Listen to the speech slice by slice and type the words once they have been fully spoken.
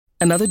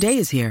Another day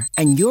is here,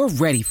 and you're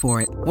ready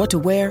for it. What to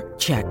wear?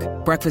 Check.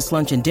 Breakfast,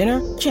 lunch, and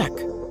dinner? Check.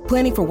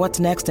 Planning for what's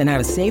next and how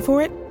to save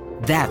for it?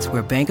 That's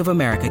where Bank of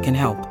America can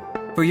help.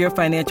 For your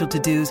financial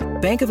to-dos,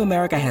 Bank of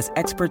America has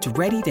experts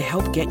ready to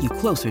help get you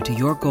closer to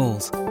your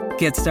goals.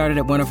 Get started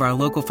at one of our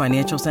local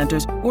financial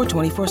centers or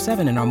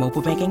 24/7 in our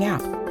mobile banking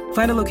app.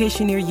 Find a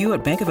location near you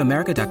at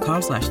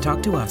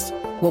bankofamerica.com/talktous.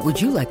 What would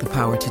you like the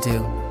power to do?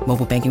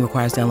 Mobile banking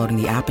requires downloading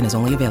the app and is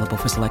only available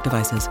for select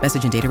devices.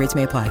 Message and data rates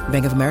may apply.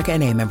 Bank of America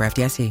N.A., member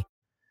FDIC.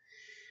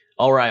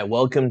 All right,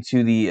 welcome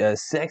to the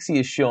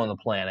sexiest show on the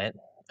planet.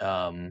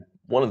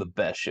 One of the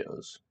best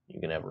shows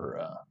you can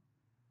ever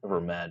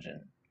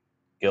imagine.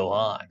 Go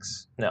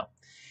Hawks. No.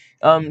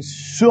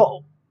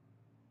 So,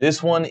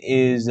 this one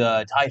is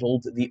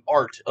titled The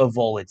Art of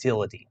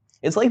Volatility.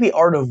 It's like The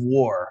Art of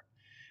War,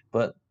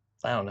 but,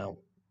 I don't know,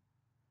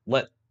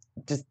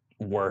 just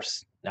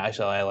worse.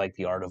 Actually, I like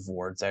The Art of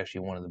War. It's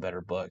actually one of the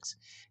better books.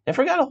 I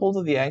forgot a hold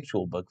of the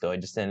actual book, though. I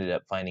just ended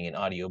up finding an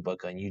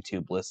audiobook on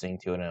YouTube, listening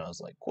to it, and I was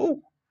like,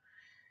 whoa,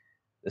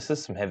 this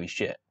is some heavy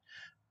shit.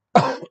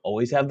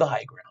 Always have the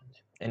high ground.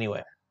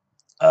 Anyway,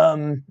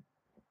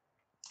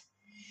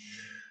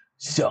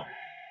 so,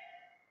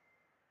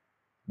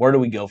 where do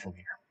we go from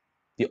here?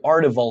 The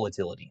art of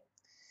volatility.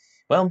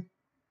 Well,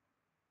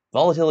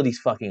 volatility's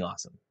fucking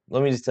awesome.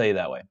 Let me just tell you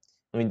that way.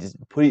 Let me just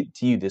put it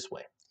to you this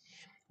way.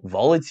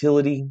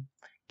 Volatility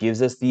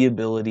gives us the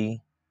ability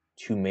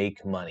to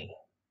make money.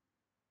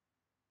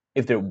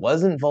 If there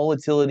wasn't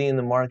volatility in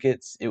the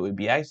markets, it would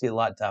be actually a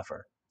lot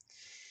tougher.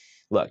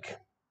 Look,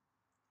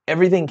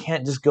 everything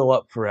can't just go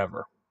up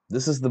forever.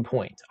 This is the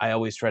point I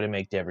always try to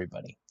make to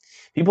everybody.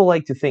 People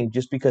like to think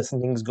just because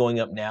something's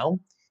going up now,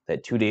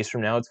 that 2 days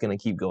from now it's going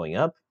to keep going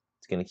up.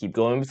 It's going to keep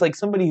going. It's like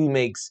somebody who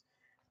makes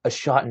a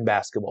shot in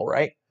basketball,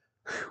 right?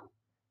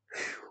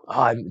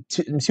 I'm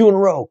two in a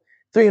row,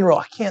 3 in a row.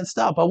 I can't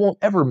stop. I won't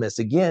ever miss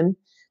again.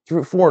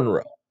 4 in a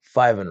row,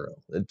 5 in a row.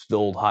 It's the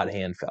old hot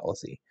hand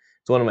fallacy.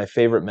 It's one of my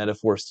favorite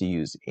metaphors to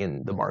use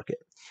in the market.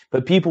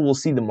 But people will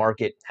see the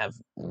market have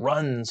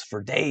runs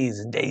for days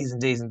and days and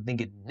days and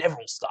think it never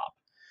will stop.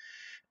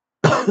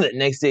 That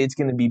next day it's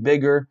going to be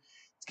bigger,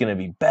 it's going to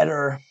be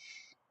better,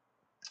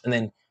 and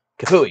then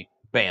kafooey,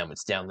 bam,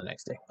 it's down the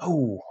next day.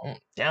 Oh,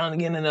 down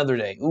again another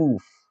day. Ooh.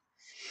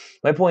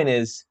 My point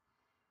is,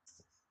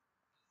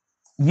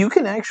 you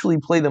can actually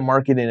play the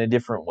market in a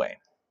different way.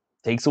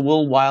 Takes a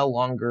little while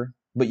longer,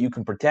 but you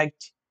can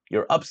protect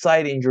your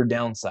upside and your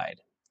downside.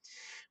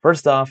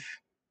 First off,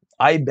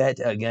 I bet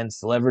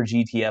against leverage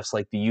ETFs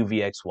like the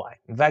UVXY.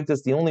 In fact,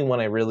 that's the only one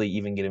I really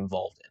even get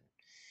involved in.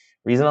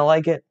 Reason I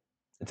like it?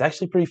 It's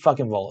actually pretty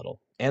fucking volatile.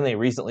 And they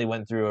recently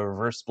went through a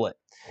reverse split.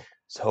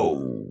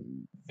 So,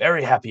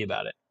 very happy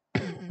about it.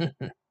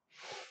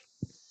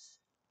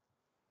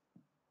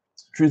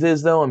 Truth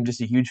is, though, I'm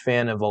just a huge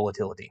fan of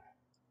volatility.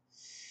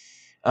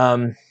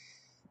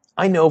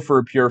 I know for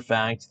a pure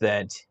fact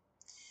that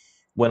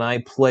when I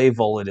play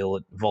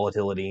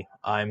volatility,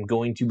 I'm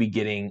going to be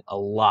getting a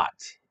lot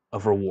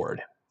of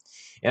reward.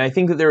 And I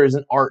think that there is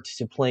an art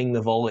to playing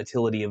the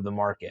volatility of the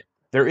market.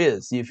 There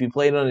is, if you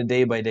play it on a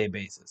day-by-day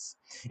basis.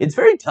 It's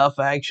very tough,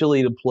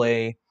 actually, to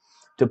play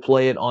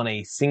it on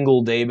a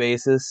single day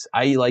basis.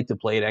 I like to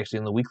play it actually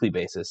on the weekly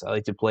basis. I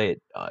like to play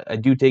it, I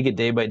do take it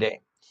day by day.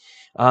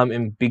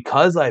 And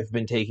because I've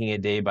been taking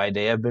it day by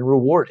day, I've been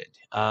rewarded.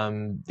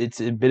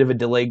 It's a bit of a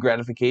delayed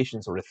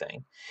gratification sort of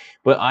thing.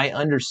 But I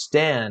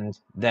understand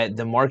that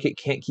the market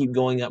can't keep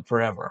going up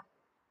forever.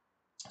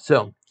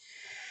 So,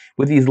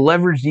 with these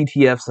leveraged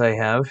ETFs I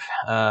have,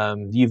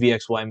 the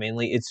UVXY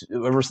mainly, it's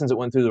ever since it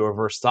went through the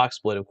reverse stock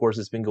split, of course,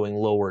 it's been going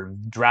lower,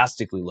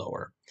 drastically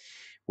lower,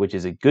 which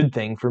is a good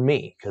thing for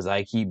me because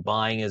I keep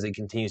buying as it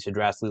continues to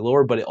drastically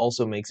lower, but it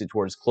also makes it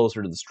towards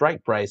closer to the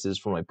strike prices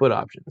for my put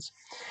options.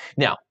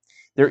 Now,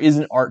 there is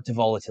an art to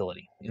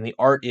volatility, and the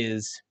art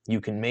is you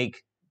can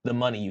make the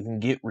money, you can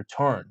get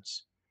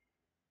returns.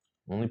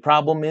 Only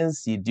problem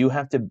is you do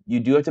have to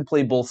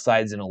play both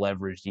sides in a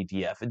leveraged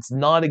ETF. It's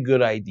not a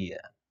good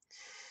idea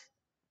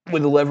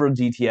with a leveraged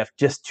ETF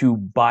just to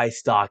buy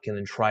stock and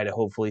then try to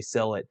hopefully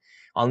sell it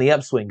on the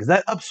upswing, because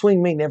that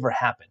upswing may never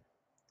happen.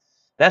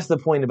 That's the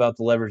point about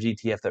the leveraged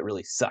ETF that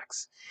really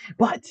sucks.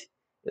 But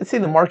let's say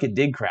the market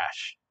did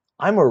crash.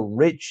 I'm a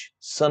rich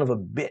son of a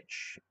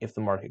bitch if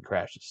the market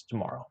crashes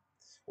tomorrow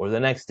or the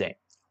next day,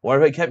 or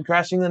if it kept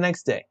crashing the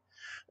next day.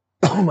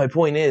 My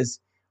point is,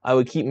 I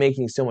would keep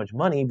making so much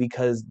money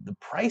because the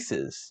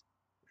prices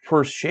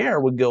per share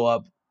would go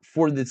up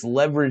for this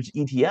leveraged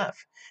ETF,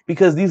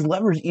 because these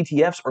leveraged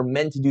ETFs are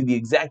meant to do the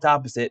exact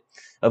opposite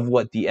of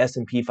what the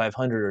S&P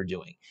 500 are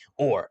doing,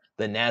 or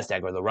the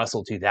NASDAQ or the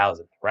Russell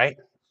 2000, right?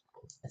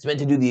 It's meant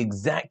to do the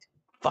exact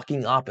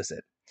fucking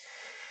opposite.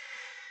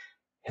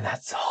 And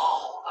that's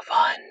all the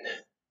fun.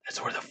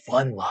 That's where the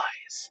fun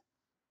lies.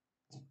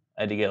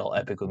 I had to get all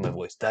epic with my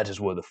voice. That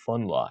is where the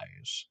fun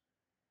lies.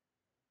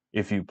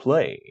 If you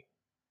play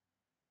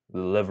the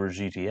leverage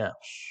ETFs.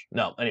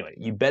 No, anyway,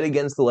 you bet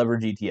against the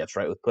leverage ETFs,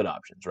 right, with put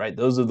options, right?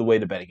 Those are the way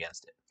to bet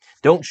against it.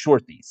 Don't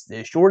short these.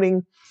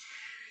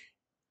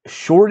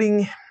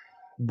 Shorting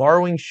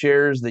Borrowing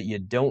shares that you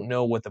don't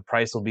know what the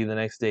price will be the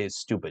next day is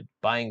stupid.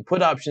 Buying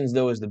put options,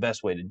 though, is the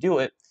best way to do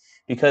it,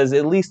 because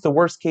at least the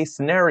worst case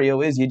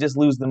scenario is you just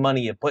lose the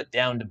money you put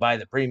down to buy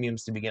the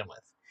premiums to begin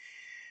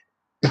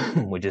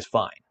with, which is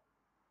fine.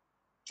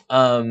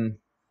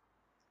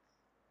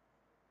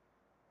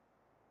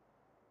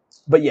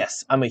 But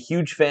yes, I'm a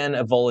huge fan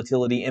of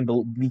volatility, and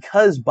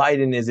because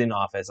Biden is in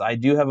office, I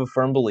do have a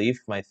firm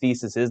belief. My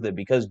thesis is that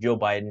because Joe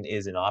Biden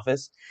is in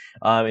office,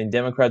 and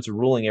Democrats are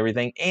ruling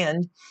everything,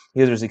 and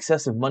because there's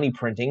excessive money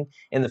printing,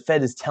 and the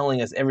Fed is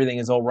telling us everything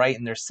is all right,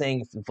 and they're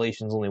saying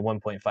inflation is only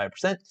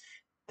 1.5%,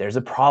 there's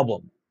a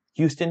problem.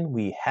 Houston,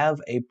 we have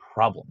a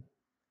problem.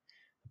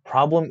 The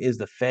problem is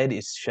the Fed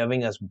is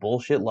shoving us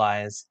bullshit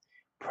lies,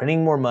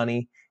 printing more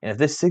money, and if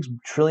this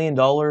 $6 trillion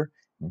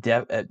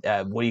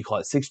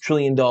 $6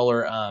 trillion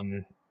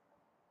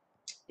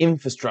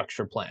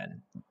infrastructure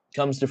plan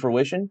comes to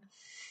fruition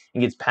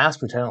and gets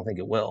passed, which I don't think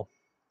it will,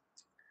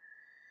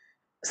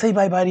 say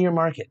bye-bye to your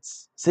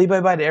markets. Say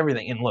bye-bye to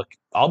everything. And look,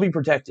 I'll be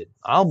protected.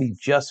 I'll be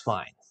just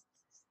fine.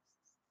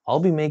 I'll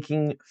be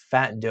making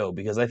fat dough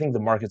because I think the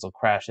markets will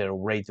crash at a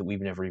rate that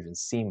we've never even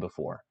seen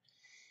before.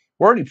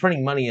 We're already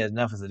printing money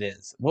enough as it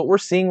is. What we're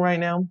seeing right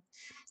now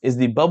is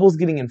the bubble's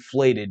getting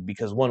inflated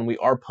because, one, we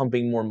are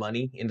pumping more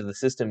money into the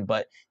system,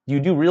 but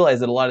you do realize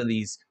that a lot of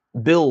these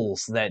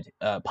bills that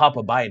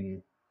Papa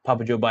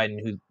Joe Biden,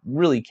 who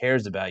really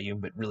cares about you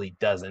but really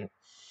doesn't,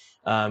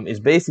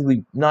 is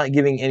basically not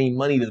giving any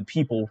money to the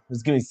people.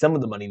 It's giving some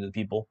of the money to the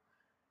people,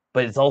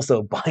 but it's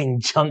also buying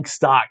junk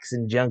stocks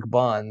and junk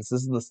bonds.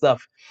 This is the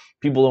stuff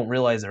people don't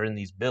realize are in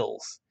these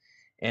bills,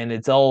 and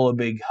it's all a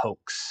big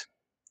hoax.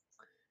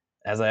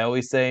 As I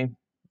always say,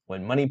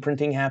 when money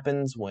printing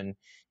happens, when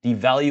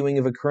devaluing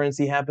of a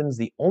currency happens,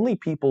 the only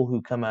people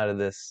who come out of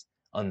this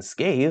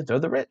unscathed are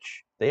the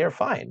rich. They are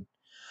fine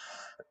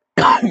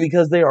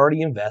because they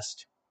already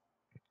invest.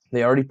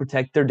 They already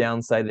protect their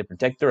downside. They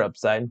protect their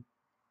upside.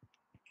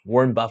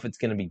 Warren Buffett's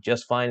going to be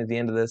just fine at the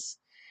end of this.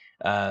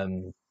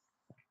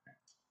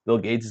 Bill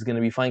Gates is going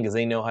to be fine because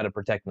they know how to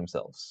protect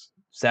themselves.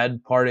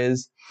 Sad part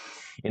is,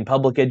 in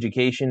public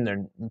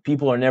education,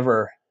 people are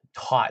never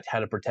taught how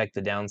to protect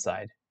the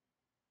downside.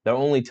 They're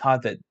only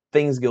taught that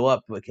things go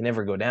up but can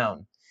never go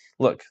down.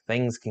 Look,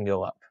 things can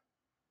go up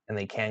and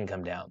they can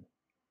come down.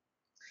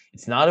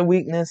 It's not a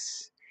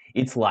weakness,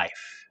 it's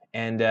life.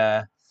 And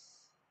I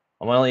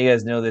want to let you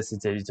guys know this.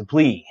 It's a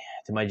plea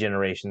to my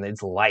generation that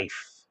it's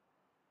life.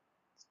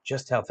 It's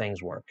just how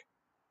things work.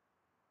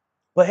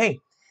 But hey,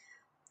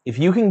 if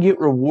you can get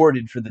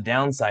rewarded for the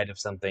downside of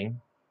something,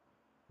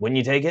 wouldn't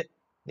you take it?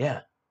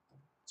 Yeah.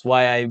 That's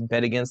why I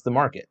bet against the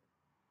market.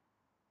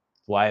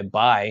 That's why I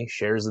buy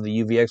shares of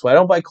the UVX. Why I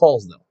don't buy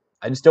calls, though.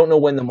 I just don't know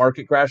when the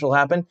market crash will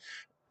happen.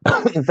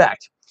 In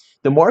fact,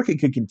 the market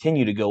could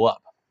continue to go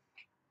up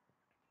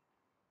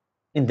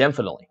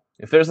indefinitely.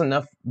 If there's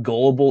enough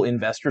gullible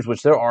investors,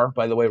 which there are,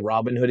 by the way,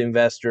 Robinhood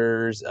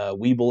investors,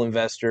 Webull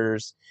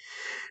investors,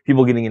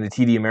 people getting into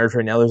TD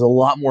Ameritrade now, there's a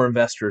lot more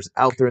investors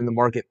out there in the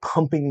market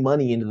pumping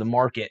money into the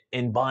market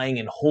and buying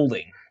and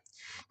holding.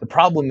 The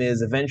problem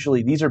is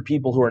eventually these are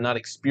people who are not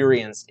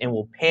experienced and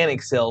will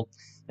panic sell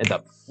at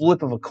the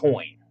flip of a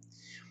coin.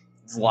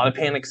 There's a lot of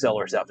panic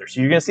sellers out there.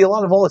 So you're going to see a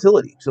lot of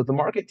volatility. So if the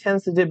market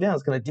tends to dip down,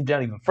 it's going to dip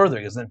down even further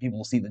because then people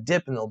will see the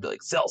dip and they'll be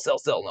like, sell, sell,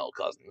 sell. And it'll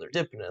cause another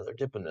dip, another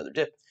dip, another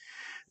dip.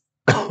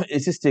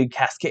 It's just a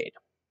cascade.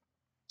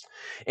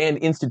 And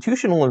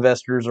institutional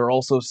investors are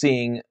also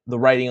seeing the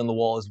writing on the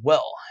wall as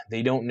well.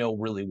 They don't know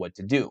really what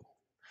to do.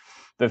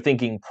 They're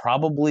thinking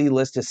probably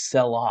let's just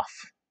sell off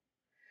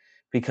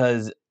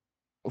because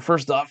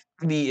first off,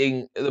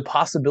 the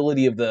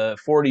possibility of the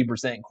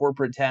 40%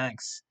 corporate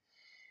tax,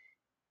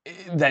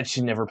 that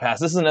should never pass.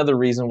 This is another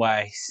reason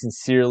why I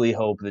sincerely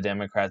hope the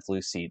Democrats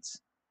lose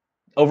seats.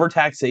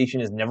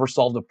 Overtaxation has never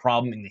solved a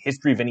problem in the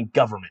history of any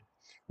government.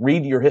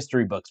 Read your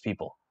history books,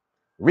 people.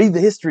 Read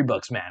the history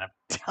books, man. I'm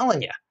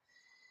telling you.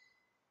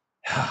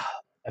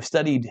 I've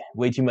studied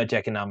way too much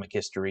economic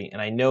history,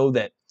 and I know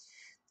that,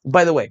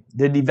 by the way,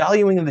 the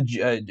devaluing of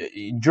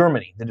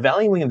Germany, the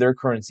devaluing of their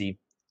currency,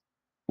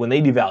 when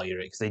they devalued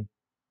it, because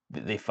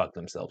they fucked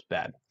themselves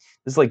bad.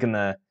 This is like in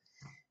the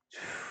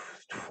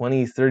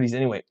 20s, 30s.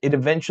 Anyway, it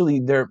eventually,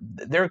 their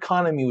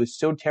economy was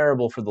so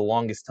terrible for the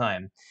longest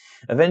time.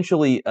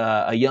 Eventually,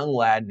 a young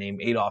lad named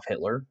Adolf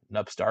Hitler, an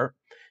upstart,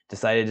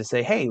 decided to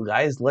say, hey,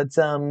 guys, let's,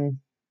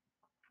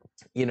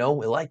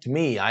 elect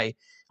me. I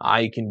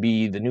can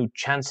be the new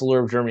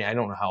chancellor of Germany. I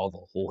don't know how the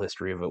whole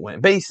history of it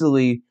went.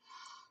 Basically,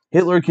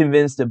 Hitler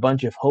convinced a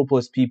bunch of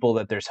hopeless people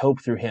that there's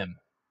hope through him,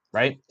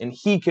 right? And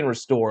he can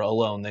restore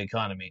alone the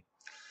economy.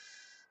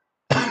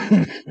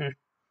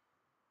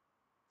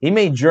 He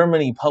made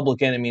Germany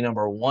public enemy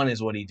number one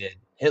is what he did.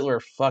 Hitler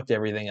fucked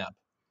everything up.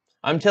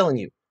 I'm telling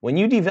you, when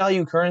you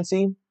devalue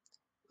currency,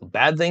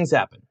 bad things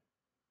happen.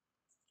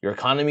 Your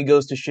economy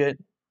goes to shit.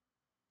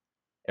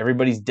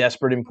 Everybody's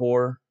desperate and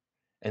poor.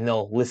 And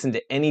they'll listen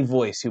to any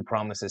voice who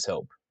promises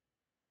hope.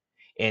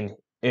 And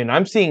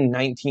I'm seeing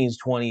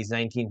 1920s,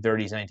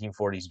 1930s,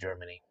 1940s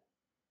Germany.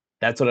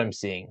 That's what I'm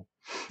seeing.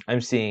 I'm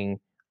seeing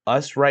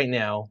us right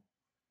now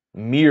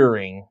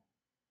mirroring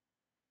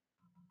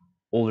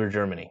older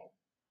Germany,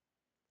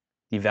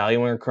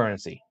 devaluing our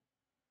currency.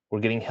 We're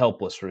getting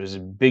helpless. There's a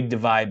big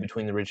divide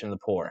between the rich and the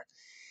poor.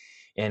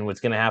 And what's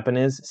going to happen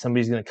is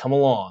somebody's going to come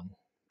along,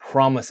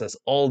 promise us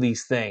all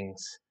these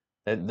things,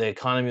 that the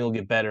economy will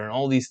get better and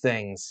all these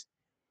things.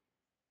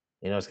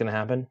 You know what's going to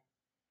happen?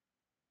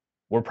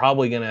 We're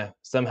probably going to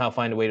somehow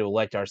find a way to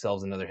elect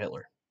ourselves another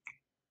Hitler.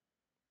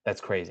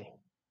 That's crazy.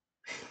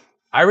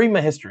 I read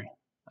my history.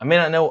 I may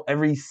not know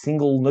every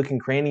single nook and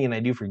cranny, and I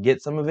do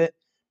forget some of it,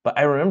 but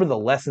I remember the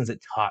lessons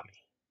it taught me.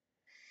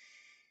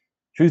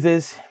 Truth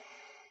is,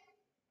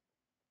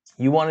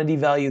 you want to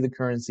devalue the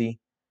currency,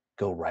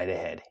 go right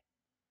ahead.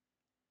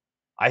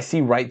 I see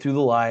right through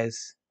the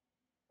lies.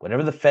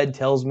 Whatever the Fed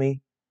tells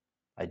me,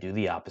 I do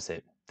the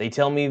opposite. They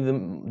tell me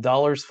the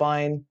dollar's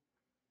fine,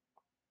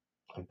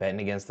 I'm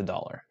betting against the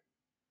dollar.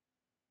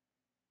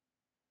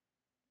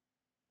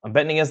 I'm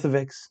betting against the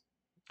VIX.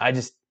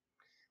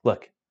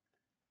 Look,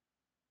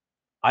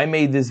 I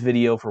made this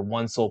video for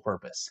one sole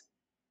purpose,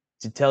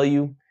 to tell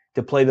you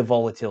to play the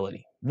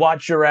volatility.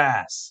 Watch your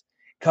ass.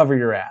 Cover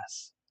your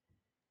ass.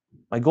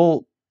 My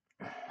goal,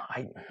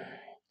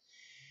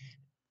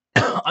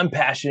 I'm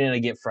passionate, I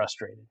get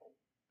frustrated.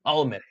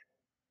 I'll admit it.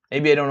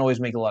 Maybe I don't always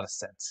make a lot of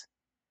sense.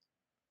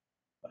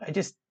 But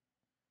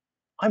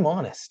I'm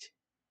honest.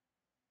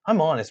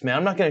 I'm honest, man.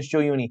 I'm not going to show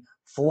you any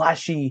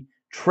flashy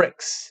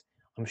tricks.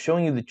 I'm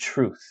showing you the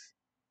truth.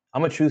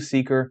 I'm a truth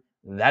seeker.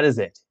 That is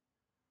it.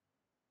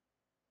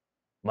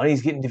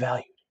 Money's getting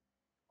devalued,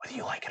 whether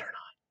you like it or not.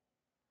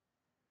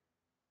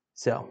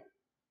 So,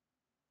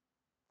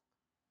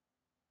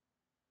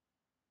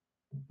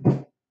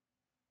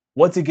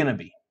 what's it going to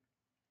be?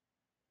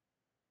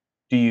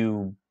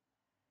 Do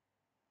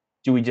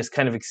we just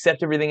kind of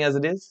accept everything as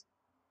it is?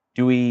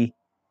 Do we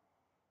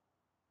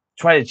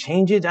try to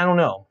change it? I don't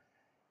know.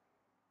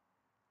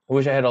 I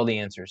wish I had all the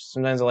answers.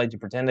 Sometimes I like to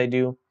pretend I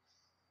do.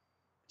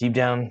 Deep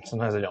down,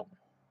 sometimes I don't.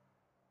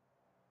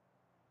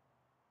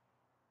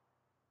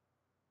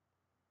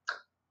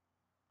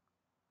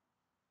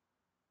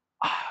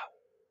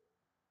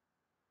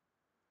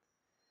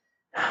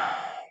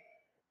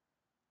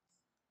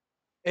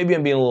 Maybe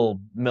I'm being a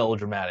little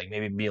melodramatic,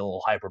 maybe being a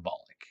little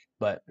hyperbolic,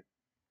 but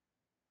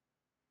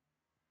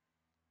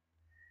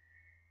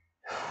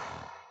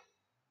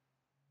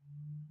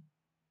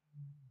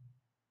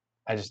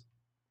I just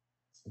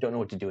don't know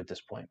what to do at this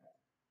point.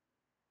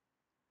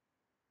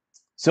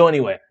 So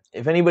anyway,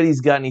 if anybody's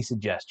got any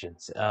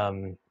suggestions,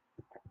 I'm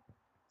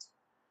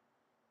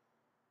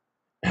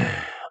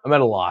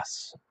at a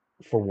loss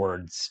for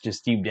words.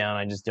 Just deep down,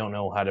 I just don't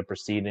know how to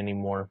proceed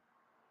anymore.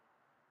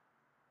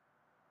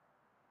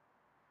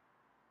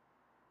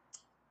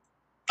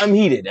 I'm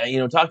heated.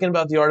 Talking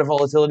about the art of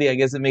volatility, I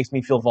guess it makes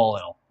me feel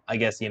volatile. I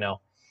guess, you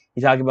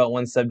talk about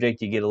one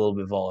subject, you get a little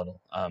bit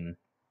volatile.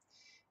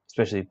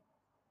 Especially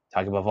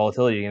talk about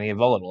volatility, you're going to get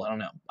volatile. I don't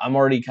know. I'm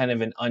already kind of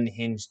an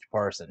unhinged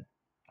person.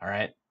 All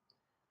right.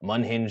 I'm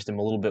unhinged. I'm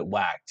a little bit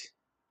whacked.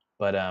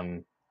 But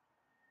I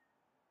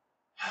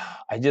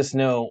just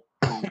know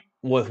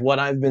with what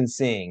I've been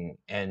seeing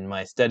and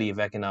my study of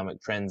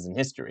economic trends in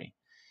history,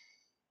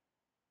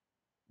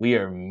 we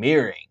are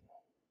mirroring,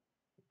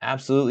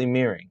 absolutely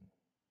mirroring,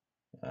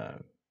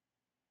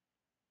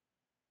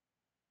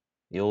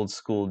 the old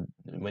school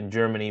when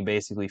Germany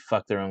basically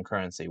fucked their own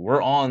currency.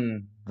 We're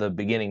on the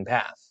beginning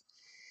path.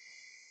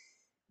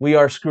 We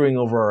are screwing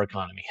over our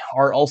economy.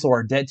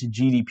 Our debt to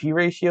GDP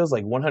ratio is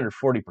like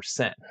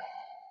 140%.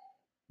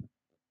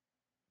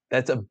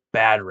 That's a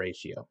bad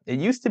ratio. It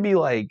used to be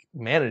like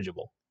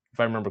manageable, if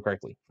I remember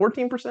correctly.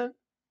 14%?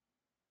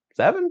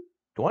 7?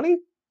 20?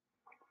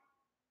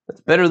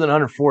 That's better than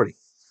 140.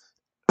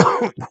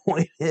 The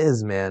point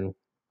is, man,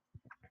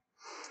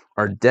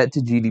 our debt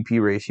to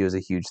GDP ratio is a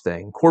huge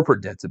thing.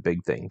 Corporate debt's a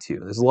big thing too.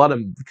 There's a lot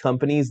of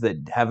companies that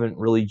haven't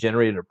really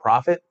generated a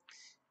profit,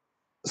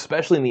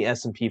 especially in the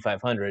S&P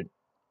 500,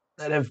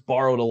 that have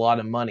borrowed a lot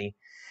of money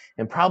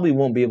and probably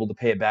won't be able to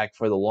pay it back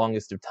for the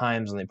longest of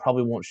times, and they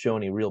probably won't show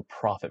any real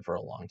profit for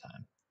a long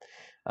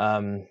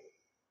time.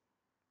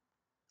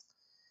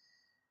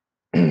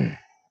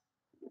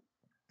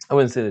 I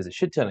wouldn't say there's a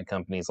shit ton of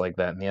companies like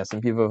that in the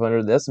S&P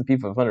 500. The S&P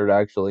 500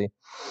 actually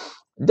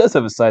does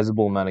have a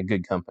sizable amount of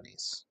good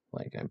companies.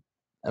 Like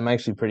I'm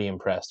actually pretty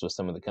impressed with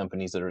some of the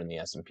companies that are in the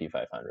S&P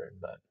 500.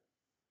 But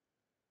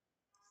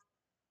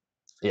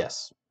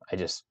yes, I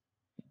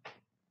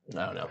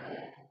don't know.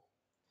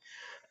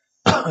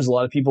 There's a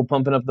lot of people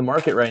pumping up the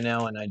market right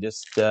now, and I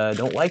just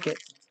don't like it.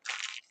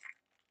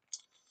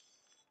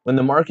 When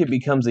the market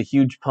becomes a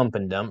huge pump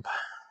and dump,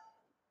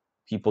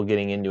 people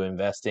getting into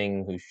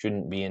investing who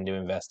shouldn't be into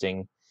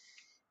investing.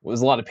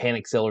 There's a lot of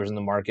panic sellers in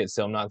the market,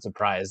 so I'm not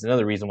surprised.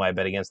 Another reason why I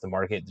bet against the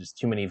market, there's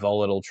too many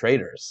volatile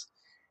traders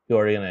who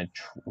are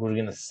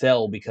gonna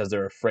sell because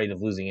they're afraid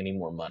of losing any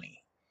more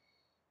money.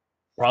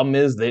 Problem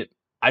is that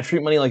I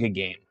treat money like a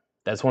game.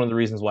 That's one of the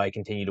reasons why I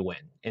continue to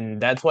win.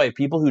 And that's why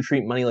people who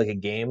treat money like a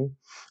game,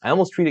 I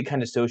almost treat it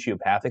kind of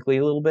sociopathically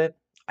a little bit.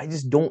 I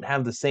just don't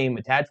have the same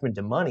attachment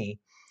to money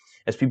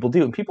as people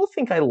do. And people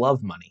think I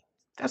love money.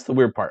 That's the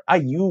weird part. I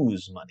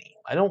use money.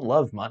 I don't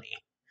love money.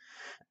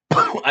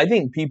 I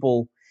think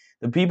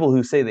the people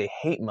who say they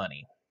hate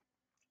money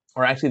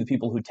are actually the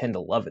people who tend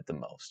to love it the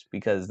most,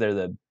 because they're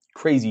the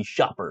crazy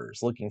shoppers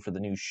looking for the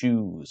new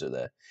shoes or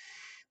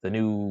the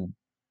new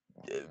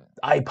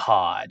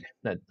iPod.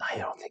 I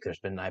don't think there's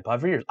been an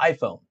iPod for years.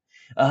 iPhone.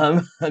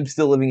 I'm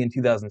still living in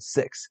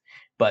 2006.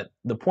 But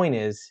the point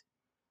is,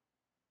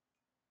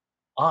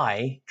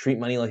 I treat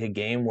money like a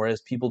game,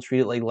 whereas people treat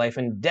it like life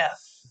and death.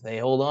 They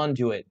hold on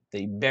to it.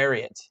 They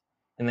bury it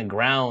in the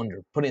ground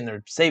or put it in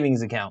their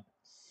savings account.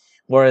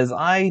 Whereas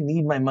I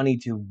need my money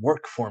to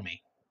work for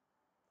me.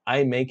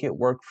 I make it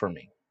work for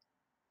me.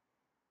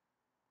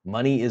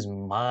 Money is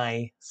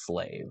my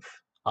slave.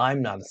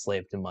 I'm not a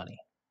slave to money.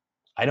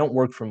 I don't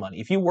work for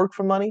money. If you work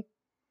for money,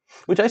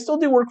 which I still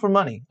do work for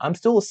money, I'm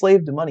still a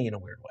slave to money in a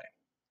weird way.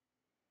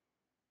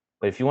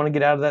 But if you want to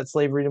get out of that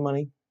slavery to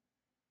money,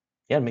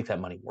 you gotta make that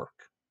money work.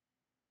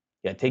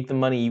 You gotta take the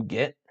money you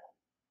get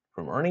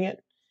from earning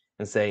it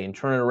and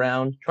turn it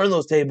around, turn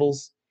those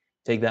tables,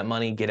 take that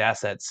money, get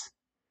assets.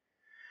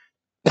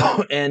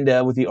 And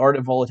with the art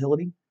of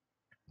volatility,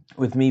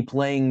 with me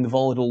playing the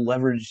volatile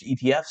leveraged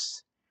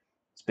ETFs,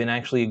 it's been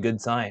actually a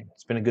good sign.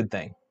 It's been a good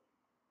thing.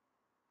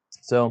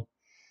 So,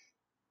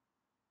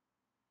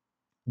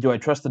 do I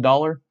trust the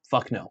dollar?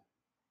 Fuck no.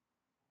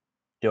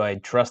 Do I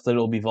trust that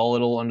it'll be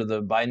volatile under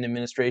the Biden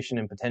administration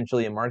and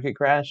potentially a market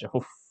crash?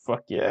 Oh,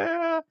 fuck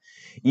yeah.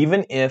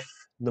 Even if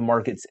the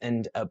markets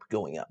end up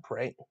going up,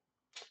 right?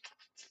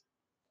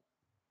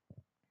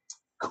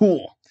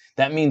 Cool.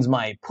 That means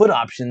my put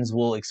options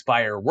will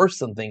expire worth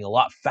something a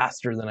lot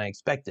faster than I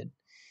expected.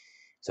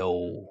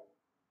 So,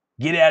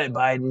 get at it,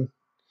 Biden.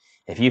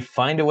 If you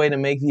find a way to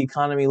make the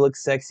economy look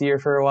sexier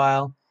for a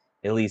while,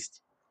 at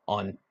least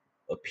on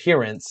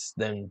appearance,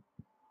 then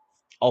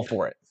all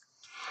for it.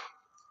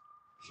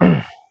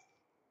 But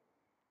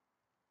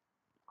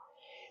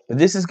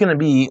this is going to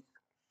be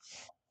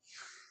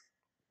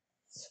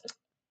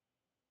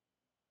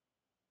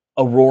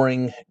a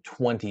roaring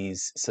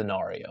 20s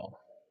scenario.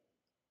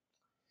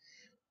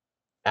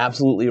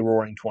 Absolutely a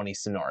roaring 20s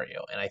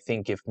scenario. And I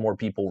think if more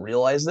people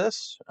realize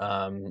this,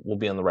 we'll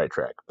be on the right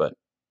track. But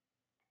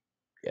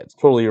yeah, it's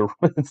totally a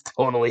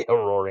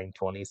roaring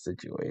 20s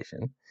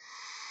situation.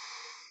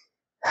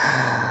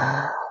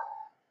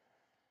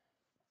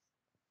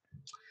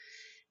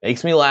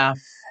 Makes me laugh,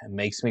 it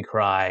makes me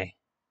cry,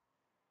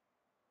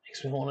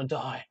 makes me want to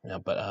die. No,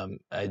 but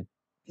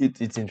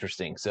it's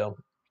interesting. So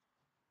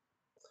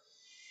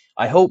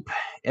I hope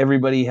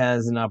everybody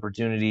has an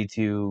opportunity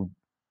to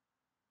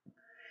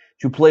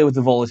play with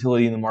the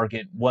volatility in the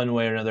market one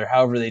way or another,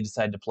 however they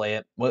decide to play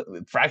it.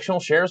 Fractional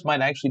shares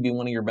might actually be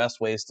one of your best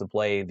ways to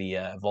play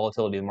the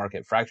volatility of the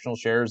market. Fractional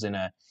shares in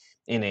a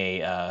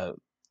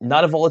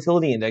not a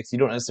volatility index. You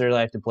don't necessarily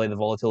have to play the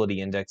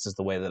volatility indexes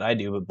the way that I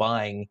do, but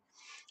buying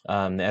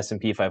the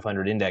S&P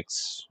 500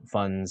 index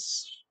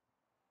funds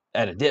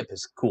at a dip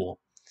is cool.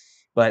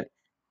 But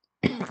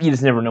you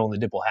just never know when the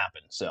dip will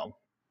happen. So,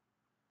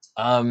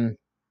 I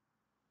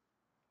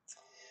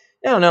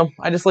don't know.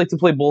 I just like to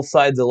play both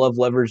sides. I love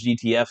leveraged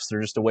ETFs.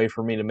 They're just a way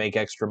for me to make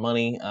extra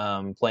money.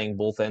 Playing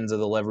both ends of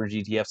the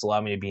leveraged ETFs allow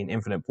me to be an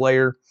infinite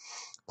player.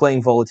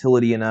 Playing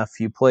volatility enough,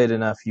 you play it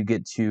enough, you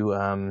get to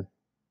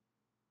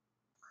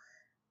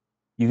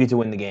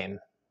win the game.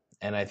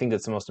 And I think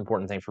that's the most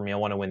important thing for me. I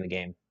want to win the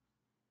game.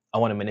 I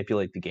want to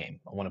manipulate the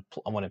game. I want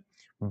to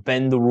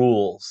bend the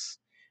rules.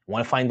 I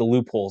want to find the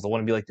loopholes. I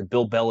want to be like the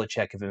Bill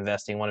Belichick of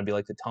investing. I want to be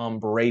like the Tom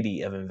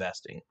Brady of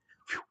investing.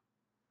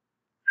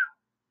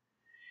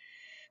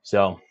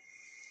 So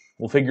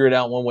we'll figure it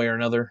out one way or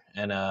another.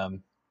 And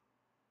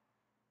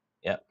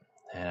yeah,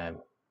 and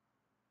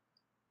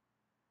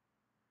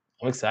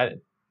I'm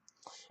excited.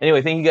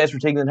 Anyway, thank you guys for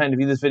taking the time to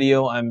view this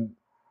video. I'm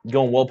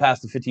going well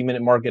past the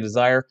 15-minute mark at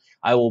Desire.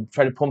 I will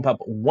try to pump up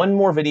one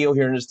more video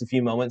here in just a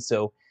few moments,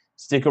 so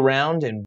stick around and